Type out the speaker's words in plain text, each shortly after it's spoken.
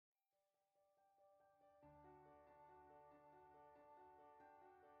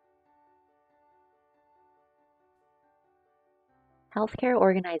Healthcare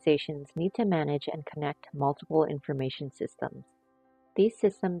organizations need to manage and connect multiple information systems. These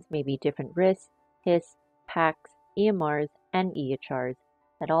systems may be different RIS, HIS, PACS, EMRs, and EHRs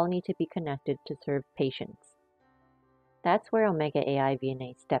that all need to be connected to serve patients. That's where OmegaAI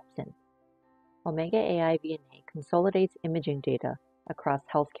VNA steps in. OmegaAI VNA consolidates imaging data across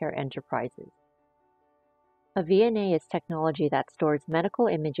healthcare enterprises. A VNA is technology that stores medical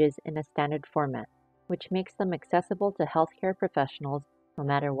images in a standard format, which makes them accessible to healthcare professionals no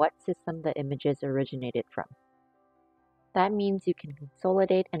matter what system the images originated from. That means you can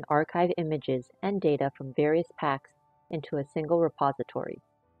consolidate and archive images and data from various PACS into a single repository.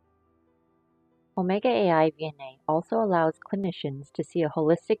 OmegaAI VNA also allows clinicians to see a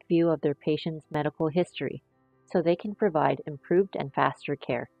holistic view of their patient's medical history, so they can provide improved and faster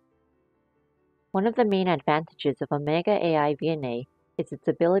care. One of the main advantages of OmegaAI VNA is its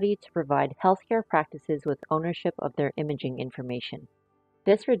ability to provide healthcare practices with ownership of their imaging information.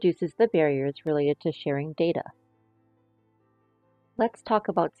 This reduces the barriers related to sharing data. Let's talk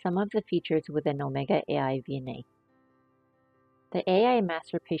about some of the features within OmegaAI VNA. The AI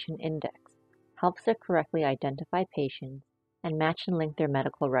Master Patient Index helps to correctly identify patients and match and link their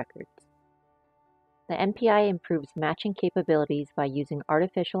medical records. The MPI improves matching capabilities by using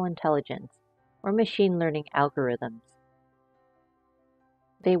artificial intelligence or machine learning algorithms.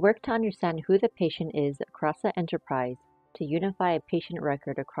 They work to understand who the patient is across the enterprise to unify a patient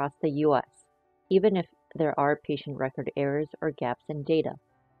record across the US, even if there are patient record errors or gaps in data.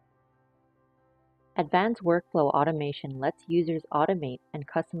 Advanced workflow automation lets users automate and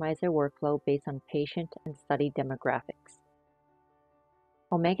customize their workflow based on patient and study demographics.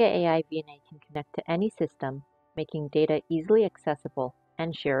 OmegaAI VNA can connect to any system, making data easily accessible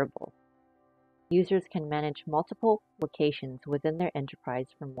and shareable. Users can manage multiple locations within their enterprise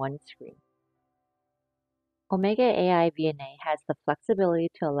from one screen. OmegaAI VNA has the flexibility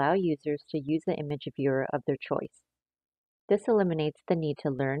to allow users to use the image viewer of their choice. This eliminates the need to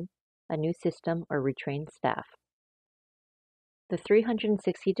learn a new system or retrain staff. The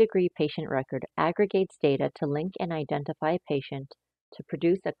 360-degree patient record aggregates data to link and identify a patient to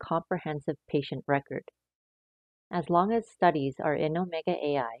produce a comprehensive patient record. As long as studies are in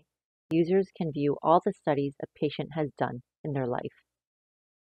OmegaAI, users can view all the studies a patient has done in their life.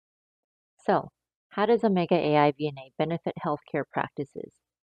 So, how does OmegaAI VNA benefit healthcare practices?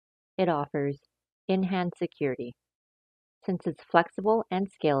 It offers enhanced security. Since it's flexible and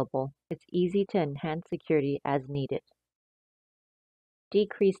scalable, it's easy to enhance security as needed.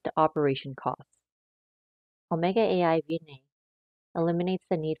 Decreased operation costs. OmegaAI VNA eliminates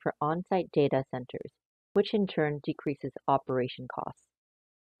the need for on-site data centers, which in turn decreases operation costs.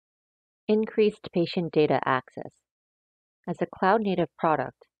 Increased patient data access. As a cloud-native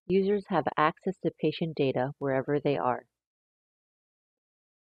product, users have access to patient data wherever they are.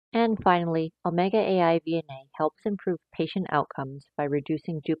 And finally, OmegaAI VNA helps improve patient outcomes by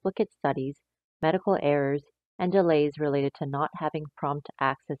reducing duplicate studies, medical errors, and delays related to not having prompt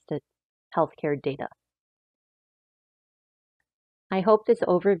access to healthcare data. I hope this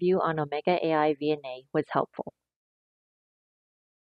overview on OmegaAI VNA was helpful.